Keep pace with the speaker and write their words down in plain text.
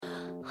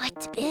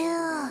What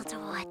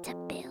to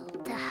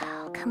build.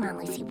 Oh, come on,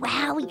 Lucy.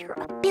 Wow, you're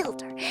a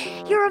builder.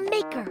 You're a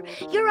maker.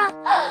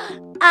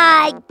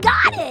 I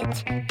got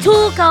it!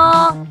 Tool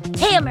call.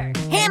 Hammer.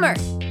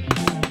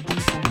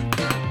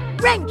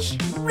 Wrench.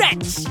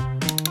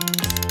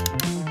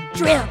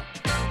 Drill.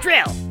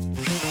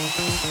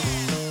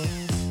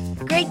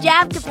 Great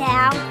job,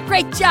 Kapow.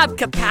 Great job,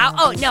 Kapow.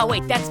 Oh, no,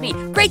 wait, that's me.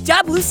 Great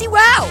job, Lucy.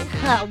 Wow.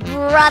 Oh,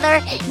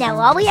 brother. Now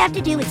all we have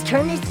to do is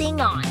turn this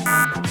thing on.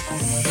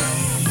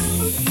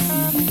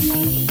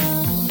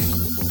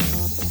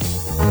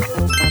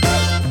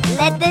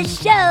 Let the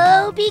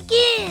show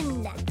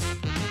begin.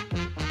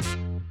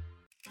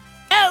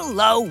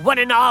 Hello, one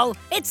and all.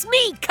 It's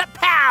me,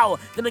 Kapow,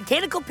 the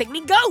mechanical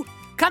pygmy goat,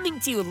 coming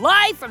to you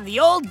live from the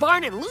old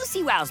barn in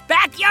Lucy Wow's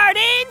backyard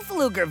in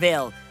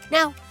Pflugerville.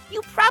 Now,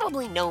 you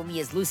probably know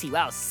me as Lucy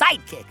Wow's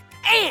sidekick.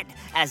 And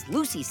as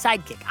Lucy's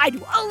sidekick, I do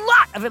a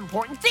lot of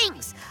important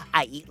things.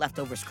 I eat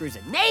leftover screws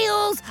and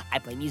nails, I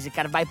play music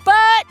out of my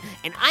butt,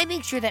 and I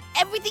make sure that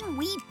everything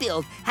we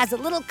build has a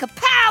little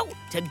kapow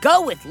to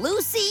go with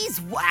Lucy's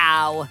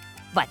wow.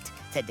 But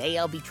today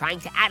I'll be trying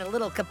to add a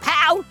little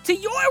kapow to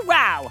your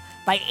wow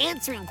by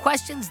answering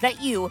questions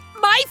that you,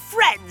 my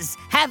friends,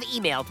 have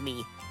emailed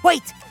me.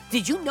 Wait,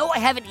 did you know I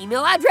have an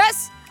email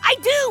address? I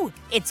do!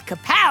 It's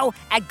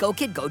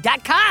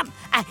kapow@gokidgo.com.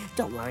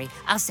 Don't worry,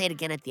 I'll say it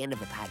again at the end of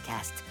the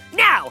podcast.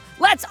 Now,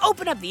 let's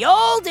open up the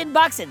old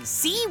inbox and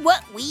see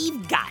what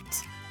we've got.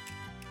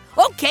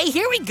 Okay,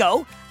 here we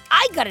go.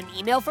 I got an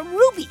email from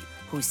Ruby,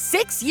 who's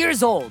 6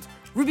 years old.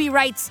 Ruby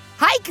writes,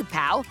 "Hi,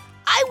 Kapow.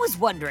 I was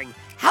wondering,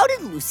 how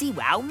did Lucy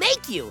Wow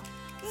make you?"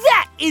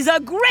 That is a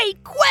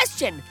great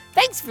question.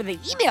 Thanks for the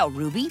email,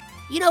 Ruby.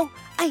 You know,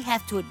 I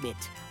have to admit,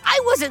 I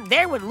wasn't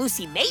there when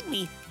Lucy made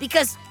me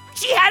because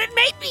she hadn't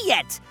made me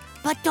yet.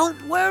 But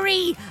don't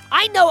worry,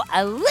 I know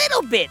a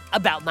little bit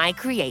about my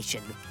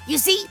creation. You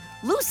see,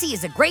 Lucy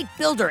is a great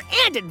builder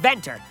and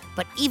inventor,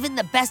 but even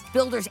the best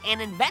builders and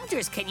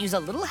inventors can use a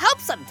little help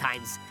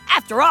sometimes.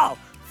 After all,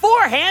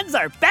 4 hands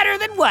are better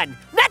than 1,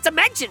 not to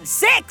mention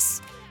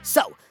 6.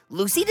 So,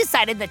 Lucy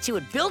decided that she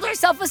would build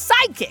herself a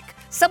sidekick,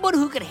 someone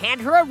who could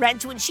hand her a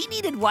wrench when she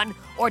needed one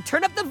or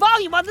turn up the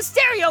volume on the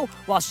stereo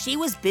while she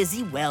was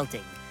busy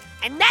welding.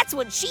 And that's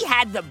when she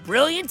had the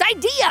brilliant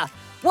idea.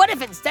 What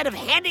if instead of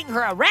handing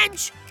her a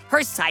wrench,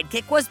 her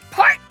sidekick was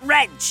part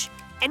wrench?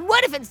 And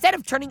what if instead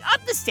of turning up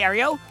the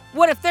stereo,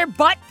 what if their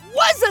butt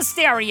was a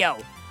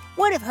stereo?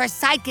 What if her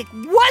sidekick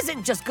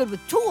wasn't just good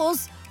with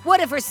tools?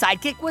 What if her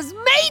sidekick was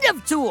made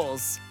of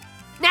tools?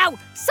 Now,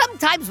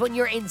 sometimes when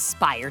you're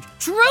inspired,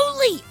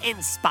 truly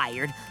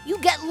inspired, you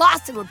get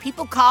lost in what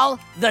people call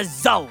the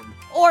zone,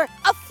 or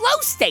a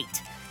flow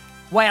state.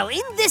 While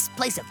in this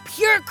place of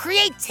pure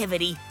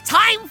creativity,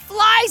 time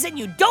flies and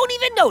you don't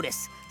even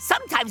notice.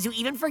 Sometimes you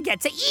even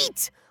forget to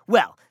eat.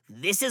 Well,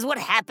 this is what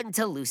happened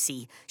to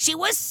Lucy. She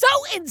was so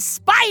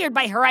inspired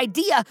by her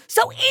idea,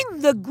 so in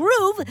the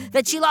groove,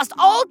 that she lost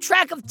all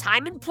track of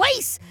time and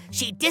place.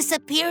 She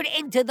disappeared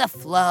into the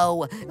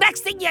flow.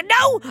 Next thing you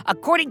know,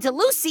 according to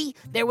Lucy,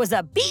 there was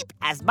a beep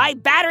as my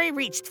battery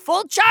reached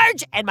full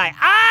charge and my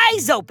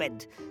eyes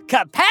opened.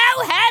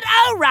 Kapow had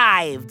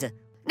arrived.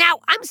 Now,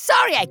 I'm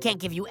sorry I can't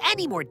give you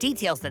any more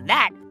details than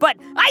that, but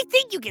I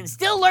think you can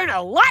still learn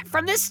a lot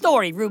from this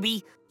story,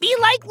 Ruby. Be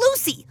like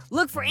Lucy.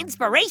 Look for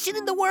inspiration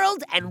in the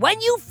world, and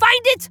when you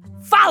find it,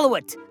 follow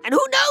it. And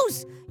who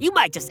knows? You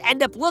might just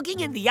end up looking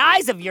in the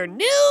eyes of your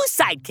new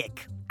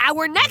sidekick.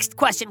 Our next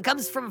question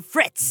comes from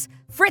Fritz.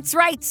 Fritz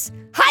writes,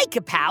 "Hi,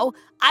 Kapow.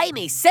 I'm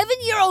a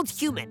 7-year-old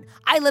human.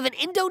 I live in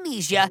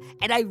Indonesia,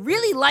 and I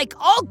really like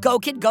all Go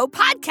Kid Go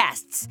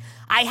podcasts.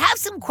 I have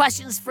some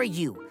questions for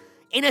you.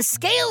 In a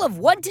scale of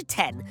 1 to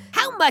 10,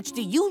 how much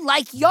do you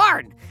like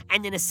yarn?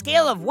 And in a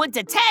scale of 1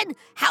 to 10,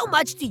 how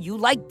much do you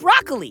like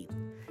broccoli?"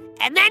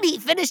 And then he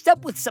finished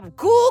up with some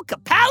cool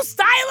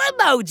Kapow-style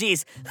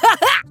emojis.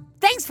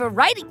 Thanks for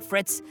writing,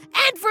 Fritz,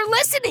 and for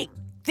listening.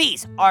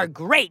 These are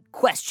great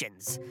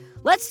questions.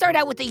 Let's start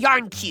out with the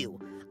yarn cue.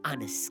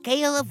 On a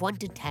scale of 1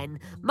 to 10,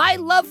 my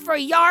love for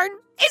yarn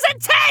is a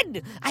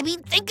 10! I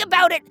mean, think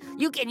about it.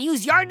 You can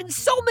use yarn in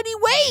so many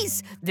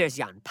ways. There's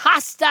yarn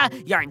pasta,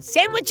 yarn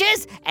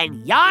sandwiches,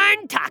 and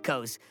yarn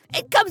tacos.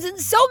 It comes in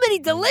so many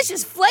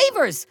delicious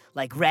flavors,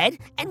 like red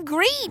and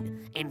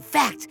green. In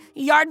fact,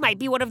 yarn might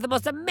be one of the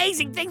most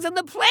amazing things on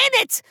the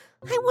planet.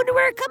 I wonder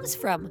where it comes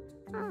from.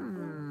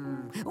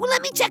 Well,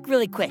 let me check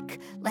really quick.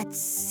 Let's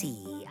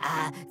see.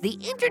 The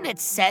internet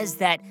says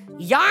that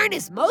yarn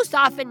is most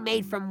often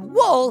made from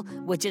wool,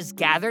 which is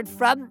gathered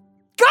from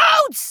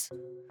goats!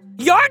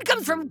 Yarn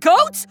comes from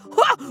goats?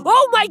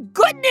 Oh my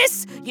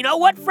goodness! You know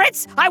what,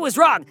 Fritz? I was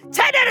wrong.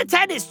 10 out of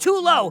 10 is too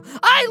low.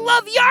 I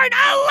love yarn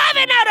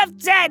 11 out of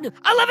 10.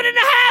 11 and a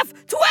half,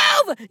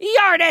 12.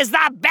 Yarn is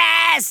the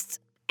best.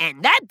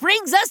 And that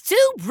brings us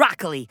to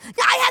broccoli.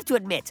 Now, I have to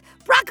admit,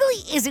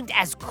 broccoli isn't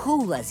as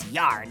cool as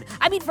yarn.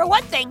 I mean, for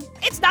one thing,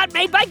 it's not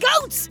made by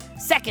goats.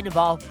 Second of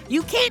all,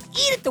 you can't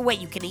eat it the way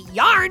you can eat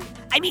yarn.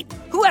 I mean,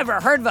 who ever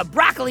heard of a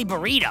broccoli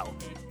burrito?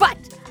 But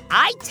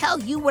I tell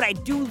you what I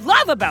do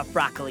love about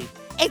broccoli.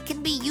 It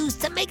can be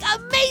used to make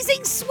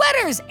amazing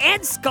sweaters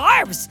and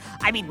scarves.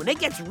 I mean, when it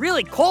gets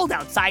really cold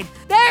outside,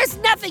 there's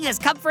nothing as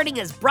comforting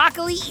as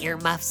broccoli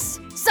earmuffs.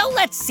 So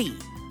let's see.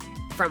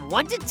 From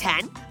 1 to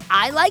 10,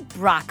 I like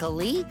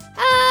broccoli.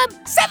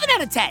 7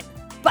 out of 10.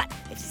 But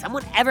if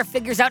someone ever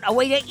figures out a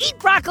way to eat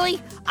broccoli,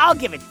 I'll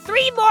give it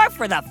 3 more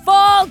for the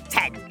full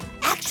 10.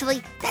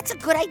 Actually, that's a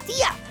good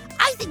idea.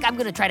 I think I'm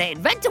gonna try to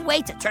invent a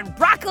way to turn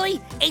broccoli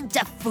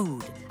into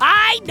food.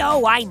 I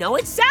know,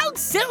 it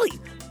sounds silly.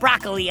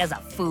 Broccoli as a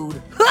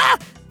food.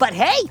 But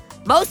hey,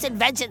 most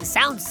inventions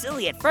sound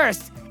silly at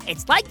first.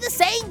 It's like the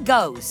saying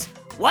goes,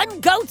 one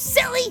goat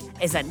silly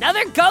is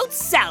another goat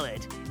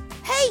salad.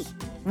 Hey,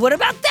 what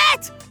about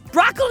that?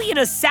 Broccoli in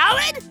a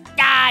salad?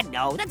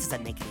 No, that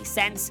doesn't make any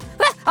sense.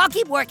 I'll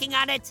keep working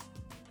on it.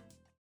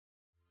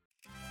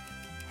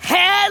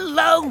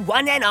 Hello,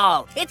 one and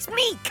all. It's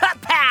me,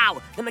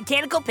 Kapow, the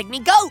mechanical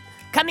pygmy goat,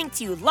 coming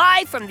to you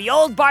live from the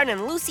old barn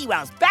in Lucy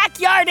Wow's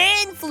backyard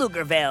in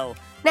Pflugerville.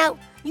 Now,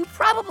 you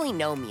probably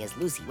know me as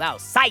Lucy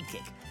Wow's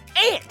sidekick.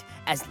 And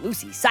as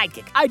Lucy's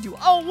sidekick, I do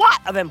a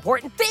lot of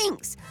important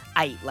things.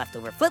 I eat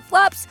leftover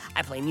flip-flops,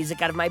 I play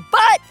music out of my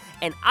butt,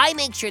 and I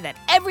make sure that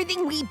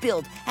everything we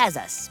build has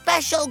a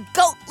special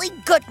goatly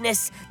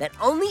goodness that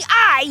only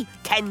I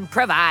can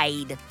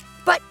provide.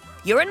 But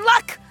you're in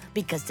luck,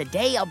 because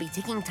today I'll be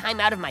taking time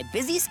out of my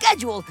busy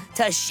schedule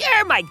to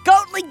share my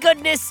goatly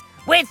goodness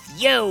with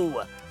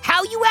you.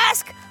 How, you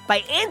ask? By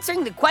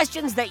answering the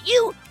questions that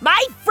you,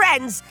 my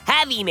friends,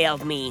 have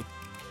emailed me.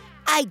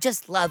 I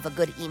just love a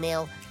good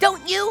email,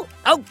 don't you?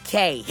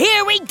 Okay,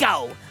 here we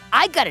go.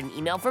 I got an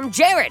email from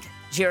Jared.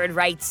 Jared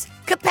writes,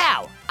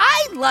 Kapow,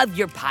 I love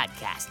your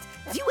podcast.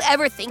 Do you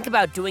ever think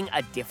about doing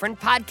a different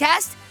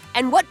podcast?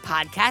 And what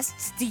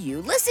podcasts do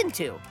you listen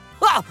to?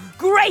 Oh,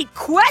 great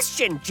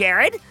question,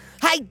 Jared.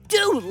 I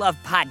do love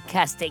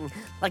podcasting,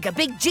 like a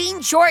big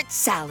jean short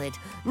salad.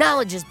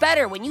 Knowledge is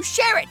better when you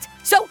share it.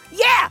 So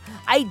yeah,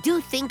 I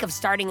do think of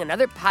starting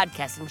another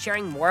podcast and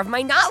sharing more of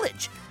my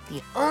knowledge.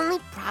 The only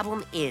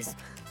problem is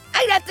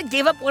I'd have to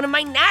give up one of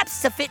my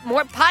naps to fit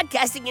more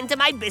podcasting into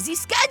my busy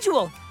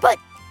schedule. But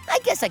I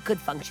guess I could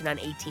function on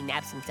 18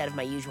 naps instead of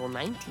my usual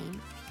 19.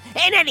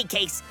 In any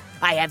case,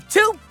 I have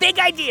 2 big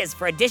ideas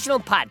for additional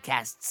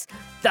podcasts.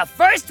 The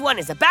first one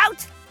is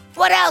about,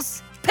 what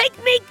else?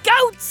 Pygmy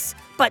goats!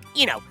 But,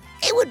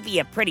 it would be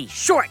a pretty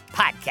short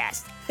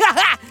podcast.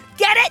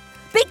 Get it?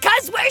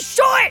 Because we're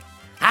short!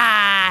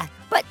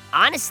 But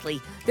honestly,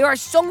 there are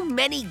so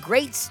many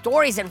great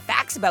stories and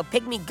facts about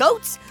pygmy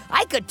goats,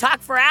 I could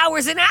talk for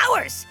hours and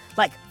hours.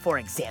 Like, for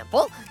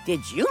example,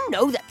 did you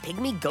know that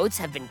pygmy goats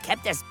have been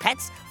kept as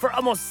pets for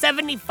almost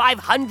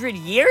 7,500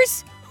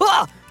 years?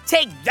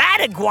 Take that,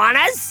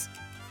 iguanas!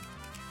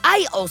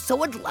 I also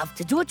would love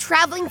to do a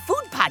traveling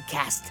food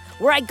podcast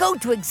where I go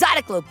to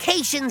exotic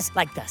locations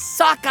like the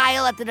sock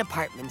aisle at the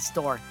department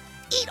store,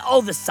 eat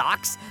all the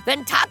socks,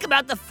 then talk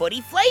about the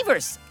footy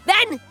flavors.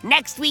 Then,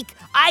 next week,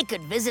 I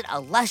could visit a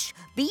lush,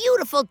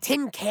 beautiful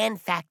tin can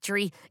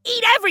factory,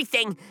 eat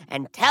everything,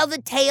 and tell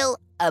the tale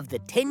of the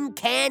tin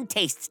can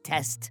taste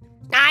test.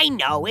 I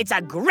know, it's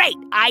a great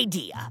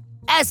idea.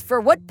 As for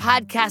what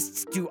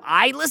podcasts do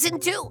I listen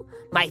to?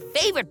 My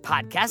favorite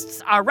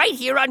podcasts are right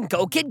here on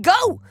Go Kid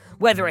Go.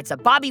 Whether it's a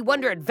Bobby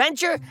Wonder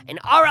adventure, an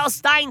R.L.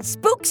 Stine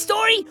spook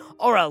story,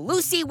 or a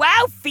Lucy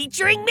Wow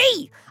featuring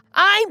me,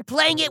 I'm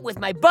playing it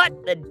with my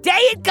butt the day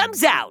it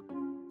comes out.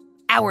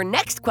 Our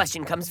next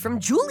question comes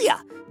from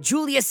Julia.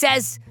 Julia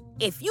says,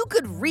 if you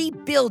could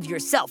rebuild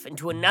yourself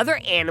into another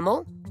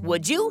animal,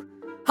 would you?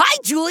 Hi,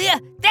 Julia.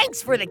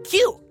 Thanks for the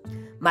cue.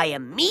 My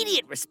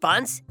immediate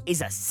response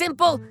is a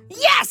simple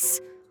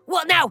yes.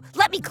 Well, now,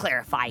 let me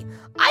clarify.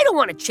 I don't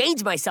want to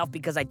change myself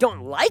because I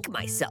don't like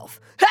myself.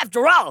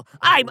 After all,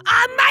 I'm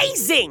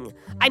amazing!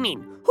 I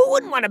mean, who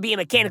wouldn't want to be a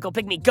mechanical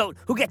pygmy goat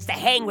who gets to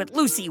hang with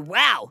Lucy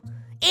Wow?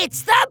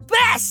 It's the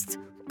best!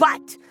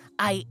 But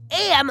I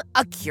am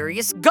a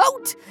curious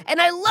goat, and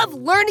I love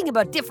learning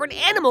about different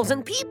animals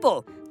and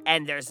people.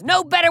 And there's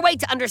no better way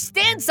to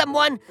understand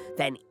someone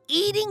than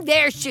eating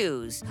their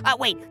shoes.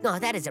 Wait, no,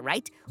 that isn't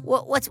right.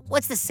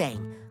 What's the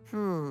saying?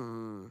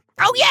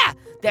 Oh yeah,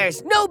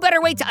 there's no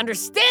better way to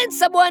understand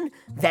someone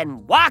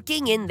than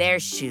walking in their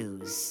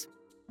shoes.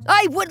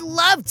 I would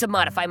love to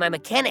modify my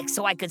mechanics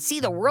so I could see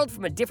the world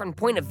from a different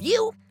point of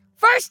view.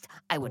 First,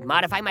 I would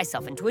modify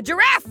myself into a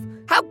giraffe.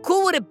 How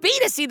cool would it be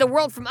to see the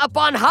world from up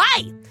on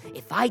high?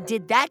 If I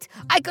did that,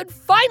 I could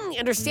finally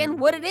understand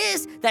what it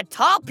is that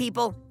tall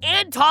people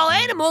and tall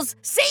animals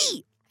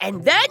see.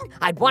 And then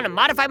I'd want to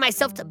modify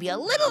myself to be a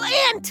little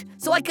ant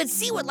so I could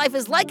see what life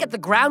is like at the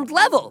ground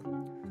level.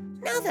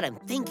 Now that I'm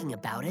thinking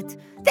about it,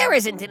 there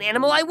isn't an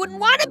animal I wouldn't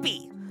want to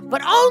be,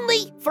 but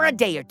only for a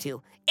day or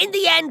two. In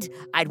the end,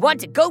 I'd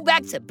want to go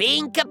back to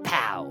being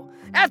Kapow.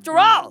 After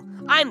all,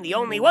 I'm the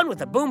only one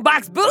with a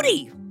boombox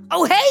booty.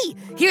 Oh hey,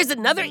 here's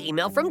another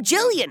email from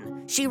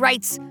Jillian. She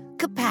writes,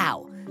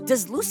 Kapow,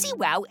 does Lucy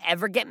Wow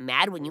ever get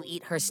mad when you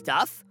eat her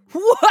stuff?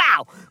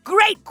 Wow,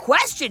 great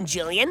question,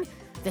 Jillian.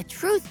 The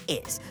truth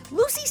is,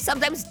 Lucy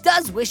sometimes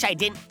does wish I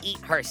didn't eat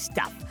her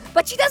stuff.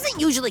 But she doesn't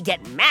usually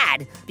get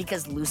mad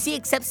because Lucy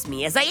accepts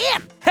me as I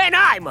am, and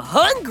I'm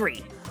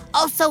hungry.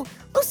 Also,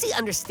 Lucy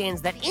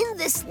understands that in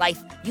this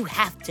life, you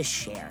have to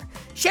share.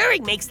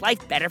 Sharing makes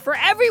life better for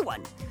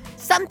everyone.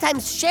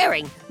 Sometimes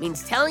sharing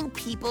means telling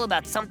people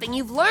about something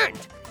you've learned.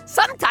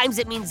 Sometimes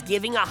it means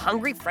giving a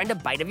hungry friend a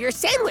bite of your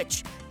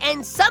sandwich.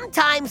 And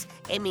sometimes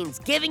it means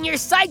giving your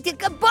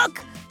sidekick a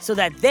book so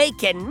that they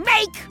can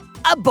make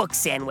a book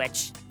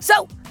sandwich.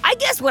 So, I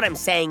guess what I'm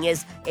saying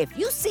is, if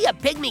you see a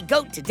pygmy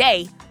goat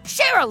today,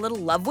 share a little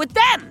love with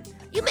them.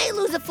 You may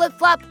lose a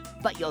flip-flop,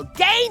 but you'll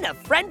gain a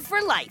friend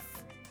for life.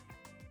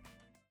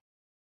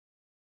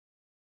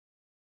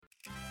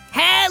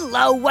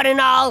 Hello, one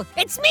and all.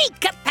 It's me,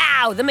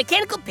 Kapow, the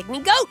mechanical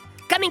pygmy goat,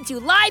 coming to you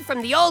live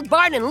from the old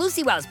barn in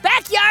Lucy Wow's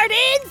backyard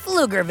in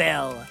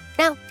Pflugerville.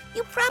 Now,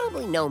 you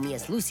probably know me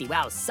as Lucy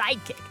Wow's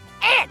sidekick.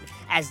 And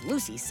as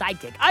Lucy's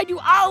sidekick, I do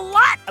a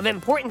lot of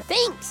important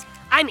things.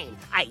 I mean,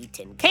 I eat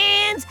tin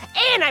cans,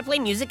 and I play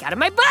music out of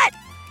my butt.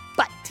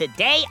 But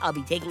today, I'll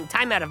be taking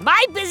time out of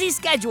my busy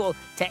schedule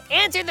to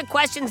answer the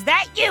questions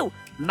that you,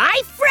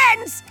 my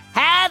friends,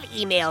 have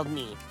emailed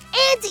me.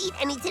 And to eat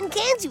any tin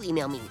cans you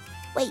email me.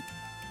 Wait,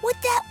 would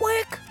that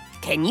work?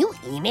 Can you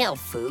email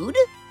food?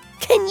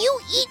 Can you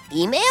eat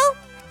email?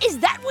 Is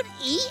that what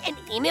E in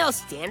email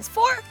stands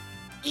for?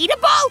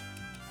 Eatable?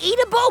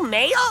 Eatable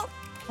mail?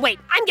 Wait,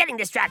 I'm getting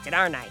distracted,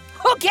 aren't I?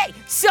 Okay,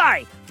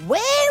 sorry.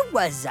 Where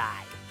was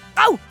I?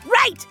 Oh,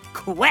 right!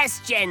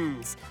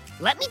 Questions!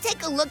 Let me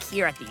take a look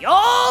here at the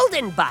old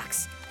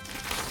inbox.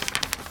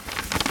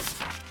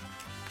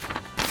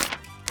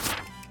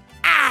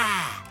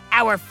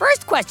 Our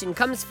first question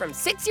comes from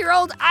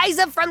 6-year-old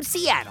Isa from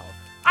Seattle.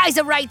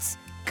 Isa writes,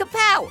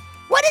 Kapow,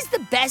 what is the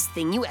best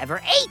thing you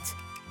ever ate?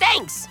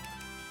 Thanks.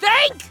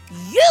 Thank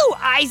you,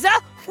 Isa!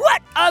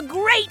 What a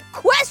great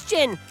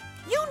question!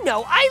 You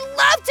know I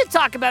love to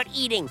talk about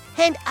eating,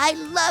 and I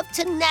love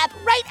to nap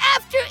right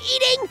after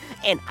eating,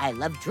 and I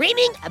love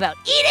dreaming about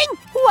eating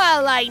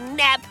while I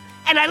nap,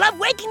 and I love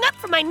waking up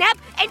from my nap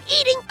and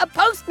eating a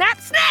post-nap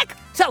snack.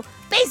 So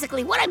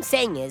basically what I'm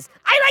saying is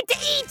I like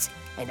to eat,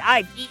 and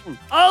I've eaten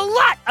a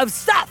lot of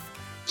stuff,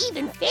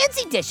 even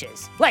fancy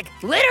dishes. Like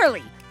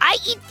literally, I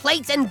eat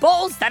plates and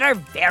bowls that are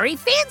very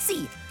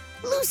fancy.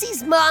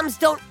 Lucy's moms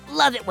don't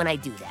love it when I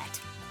do that.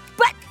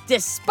 But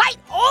despite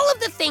all of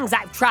the things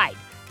I've tried,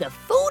 the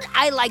food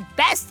I like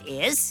best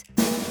is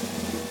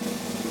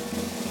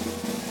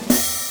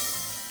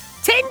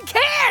tin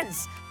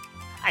cans.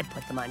 I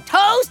put them on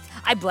toast,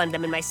 I blend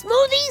them in my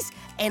smoothies,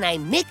 and I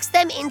mix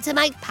them into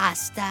my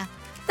pasta.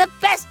 The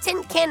best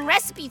tin can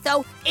recipe,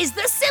 though, is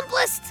the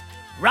simplest.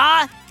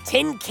 Raw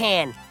tin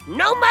can.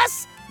 No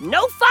muss,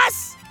 no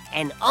fuss,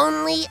 and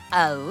only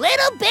a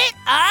little bit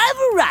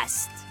of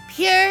rust.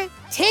 Pure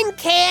tin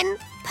can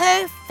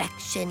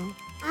perfection.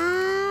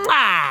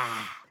 Mwah!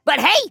 But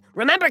hey,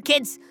 remember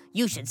kids,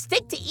 you should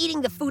stick to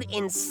eating the food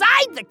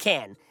inside the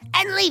can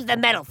and leave the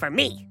metal for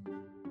me.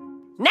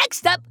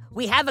 Next up,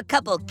 we have a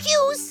couple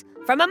cues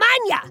from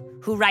Amanya,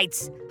 who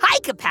writes, Hi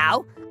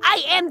Kapow,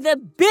 I am the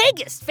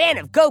biggest fan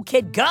of Go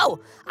Kid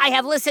Go. I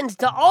have listened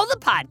to all the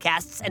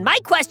podcasts, and my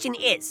question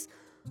is,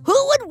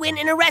 who would win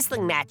in a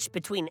wrestling match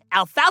between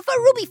Alfalfa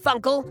Ruby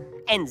Funkle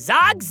and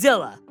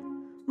Zogzilla?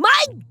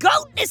 My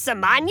goatness,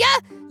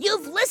 Amanya!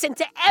 You've listened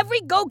to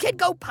every Go Kid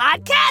Go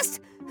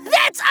podcast?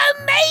 That's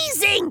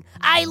amazing!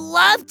 I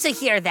love to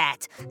hear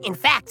that. In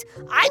fact,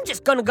 I'm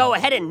just going to go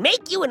ahead and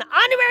make you an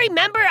honorary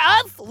member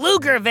of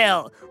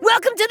Pflugerville.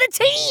 Welcome to the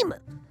team!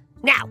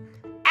 Now,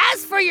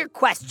 as for your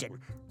question,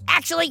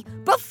 actually,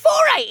 before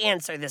I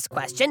answer this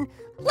question,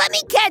 let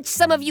me catch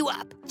some of you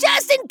up,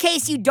 just in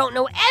case you don't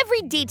know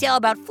every detail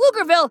about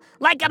Pflugerville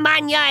like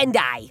Amanya and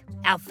I.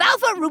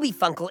 Alfalfa Ruby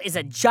Funkle is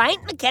a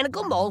giant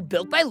mechanical mole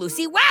built by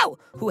Lucy Wow,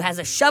 who has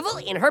a shovel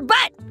in her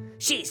butt.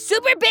 She's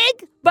super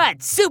big,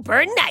 but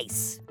super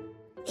nice.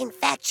 In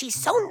fact, she's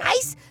so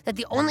nice that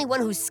the only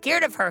one who's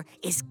scared of her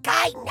is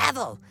Guy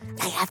Neville.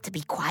 I have to be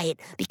quiet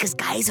because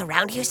Guy's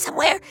around here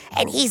somewhere,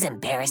 and he's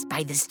embarrassed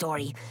by this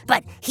story.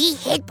 But he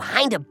hid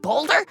behind a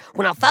boulder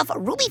when Alfalfa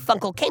Ruby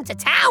Funkle came to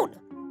town.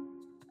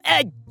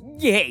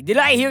 Hey, did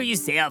I hear you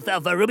say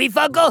Alfalfa Ruby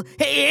Funkle?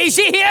 Hey, is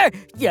she here?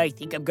 Yeah, I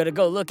think I'm gonna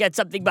go look at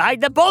something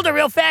behind the boulder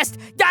real fast.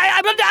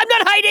 I'm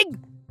not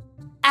hiding.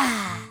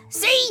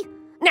 See?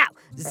 Now,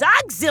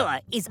 Zogzilla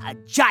is a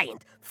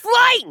giant,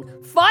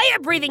 flying,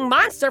 fire-breathing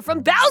monster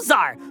from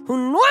Balzar,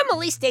 who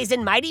normally stays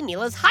in Mighty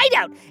Mila's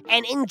hideout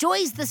and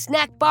enjoys the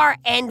snack bar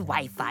and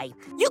Wi-Fi.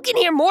 You can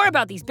hear more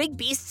about these big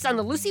beasts on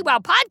the Lucy Wow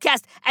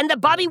podcast and the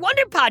Bobby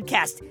Wonder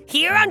podcast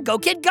here on Go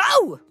Kid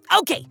Go.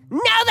 Okay,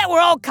 now that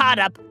we're all caught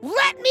up,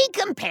 let me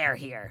compare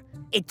here.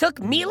 It took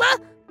Mila,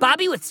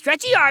 Bobby with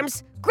stretchy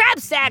arms,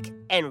 Grabsack,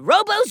 and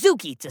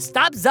Robozuki to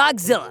stop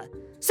Zogzilla.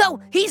 So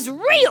he's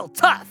real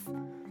tough.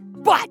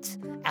 But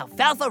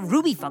Alfalfa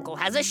Ruby Funkle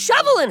has a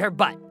shovel in her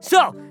butt,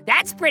 so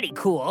that's pretty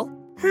cool.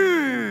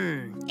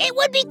 It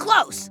would be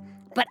close,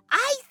 but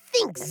I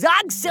think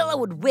Zogzilla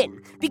would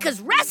win because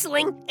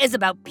wrestling is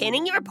about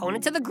pinning your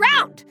opponent to the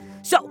ground.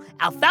 So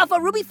Alfalfa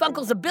Ruby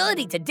Funkle's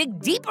ability to dig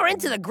deeper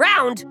into the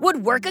ground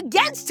would work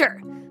against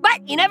her.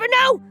 But you never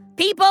know.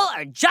 People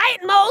or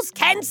giant moles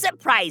can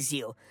surprise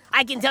you.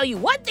 I can tell you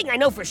one thing I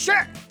know for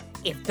sure.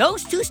 If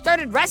those two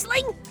started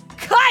wrestling,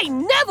 I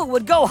never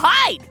would go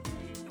hide.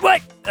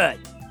 What?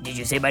 Did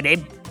you say my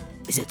name?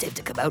 Is it time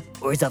to come out,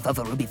 or is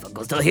Alfalfa Ruby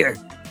Fungal still here?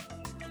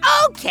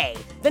 Okay,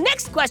 the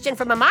next question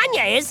from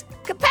Amanya is,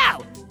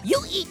 Kapow,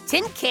 you eat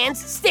tin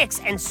cans, sticks,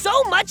 and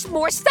so much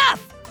more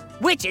stuff.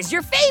 Which is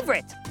your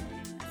favorite?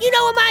 You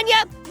know,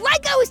 Amanya,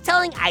 like I was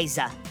telling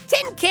Isa,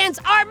 tin cans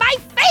are my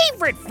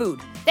favorite food.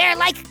 They're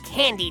like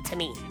candy to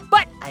me.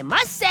 But I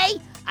must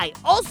say, I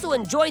also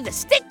enjoy the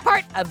stick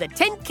part of the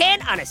tin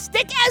can on a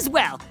stick as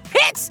well.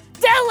 It's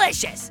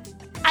delicious.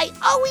 I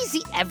always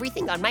eat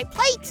everything on my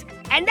plate.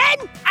 And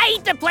then I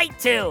eat the plate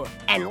too.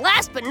 And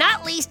last but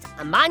not least,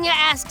 Amanya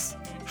asks,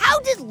 how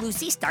did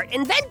Lucy start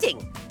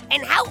inventing?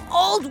 And how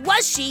old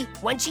was she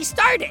when she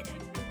started?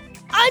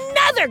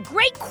 Another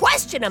great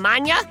question,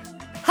 Amanya.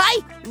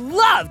 I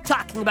love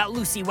talking about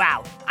Lucy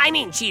Wow. I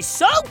mean, she's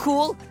so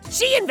cool,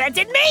 she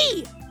invented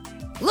me.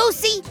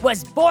 Lucy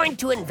was born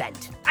to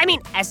invent. I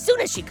mean, as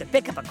soon as she could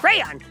pick up a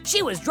crayon,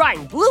 she was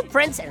drawing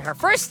blueprints, and her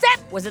first step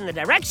was in the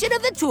direction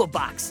of the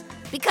toolbox.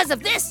 Because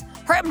of this,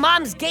 her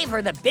moms gave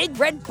her the big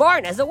red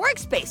barn as a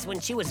workspace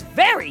when she was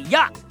very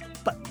young.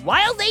 But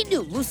while they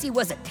knew Lucy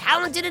was a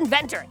talented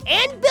inventor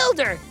and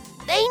builder,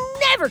 they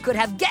never could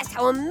have guessed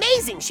how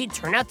amazing she'd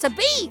turn out to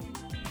be.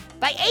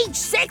 By age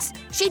 6,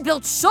 she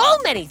built so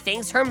many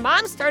things her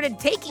mom started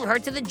taking her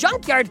to the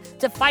junkyard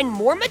to find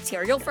more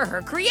material for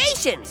her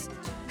creations.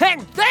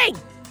 And thank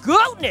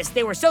goodness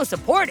they were so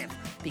supportive,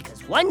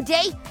 because one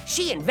day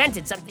she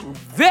invented something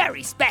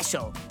very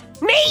special.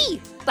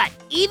 Me! But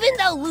even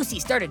though Lucy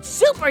started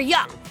super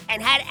young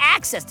and had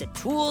access to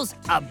tools,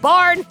 a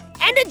barn,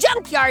 and a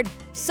junkyard,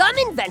 some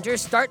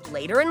inventors start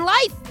later in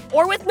life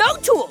or with no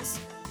tools.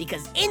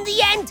 Because in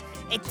the end,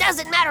 it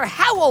doesn't matter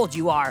how old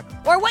you are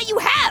or what you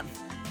have.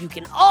 You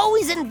can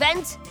always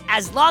invent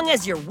as long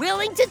as you're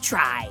willing to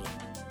try.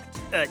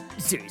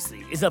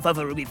 Seriously, is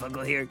Alfalfa Ruby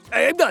Fungal here?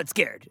 I'm not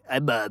scared.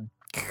 I'm,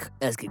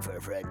 asking for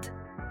a friend.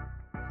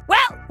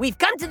 Well, we've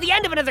come to the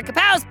end of another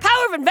Kapow's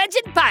Power of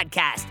Invention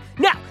podcast.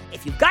 Now,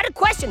 if you've got a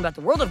question about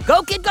the world of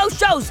Go Kid Go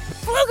shows,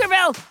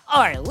 Pflugerville,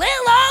 or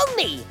little old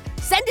me,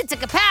 send it to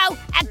kapow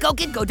at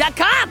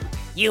gokidgo.com.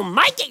 You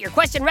might get your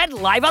question read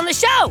live on the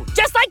show,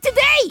 just like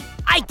today.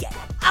 I get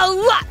a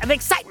lot of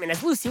excitement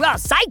as Lucy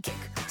Wow's sidekick.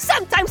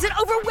 Sometimes it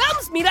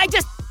overwhelms me and I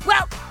just,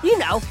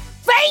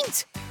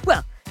 faint.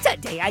 Well,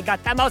 today I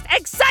got the most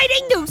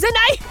exciting news and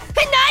I,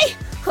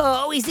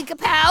 oh, easy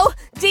Kapow,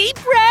 deep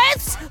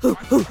breaths.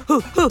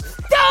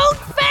 Don't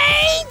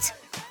faint.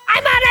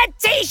 I'm on a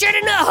t-shirt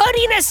and a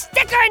hoodie and a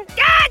sticker and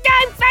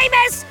I'm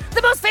famous.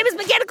 The most famous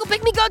mechanical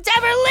pygmy goat to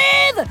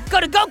ever live. Go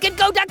to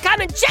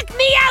gokidgo.com and check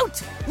me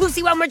out.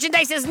 Lucy Wow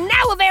merchandise is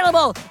now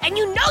available. And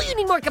you know you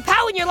need more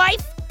Kapow in your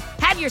life.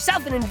 Have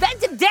yourself an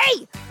inventive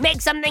day.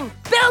 Make something,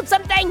 build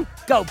something,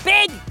 go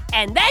big,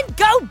 and then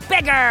go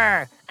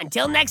bigger.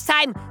 Until next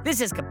time,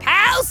 this is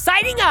Kapow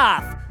signing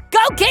off.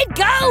 Go Kid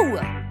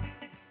Go!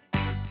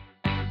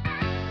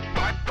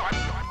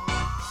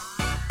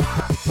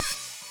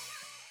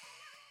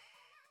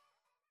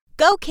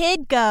 Go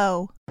Kid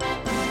Go!